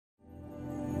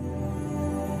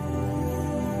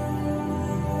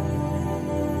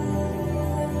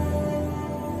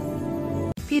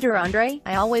Peter Andre,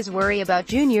 I always worry about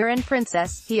Junior and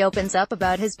Princess. He opens up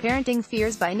about his parenting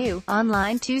fears by New.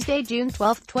 Online Tuesday, June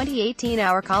 12, 2018.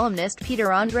 Our columnist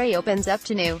Peter Andre opens up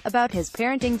to New about his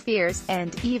parenting fears,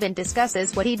 and even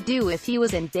discusses what he'd do if he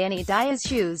was in Danny Dyer's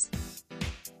shoes.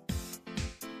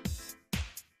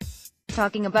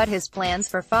 Talking about his plans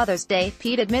for Father's Day,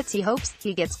 Pete admits he hopes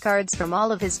he gets cards from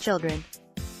all of his children.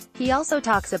 He also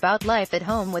talks about life at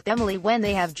home with Emily when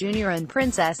they have Junior and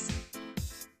Princess.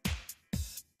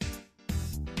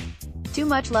 Too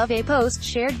much love. A post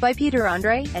shared by Peter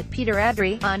Andre, at Peter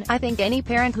Adri, on, I think any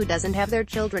parent who doesn't have their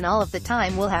children all of the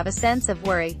time will have a sense of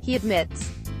worry, he admits.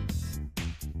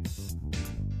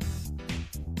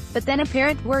 But then a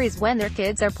parent worries when their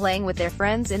kids are playing with their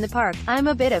friends in the park. I'm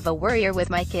a bit of a worrier with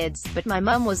my kids, but my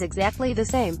mum was exactly the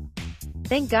same.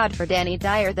 Thank God for Danny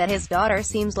Dyer that his daughter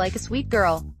seems like a sweet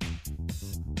girl.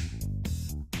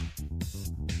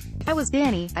 If I was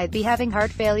Danny, I'd be having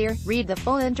heart failure. Read the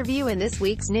full interview in this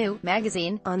week's New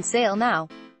magazine, on sale now.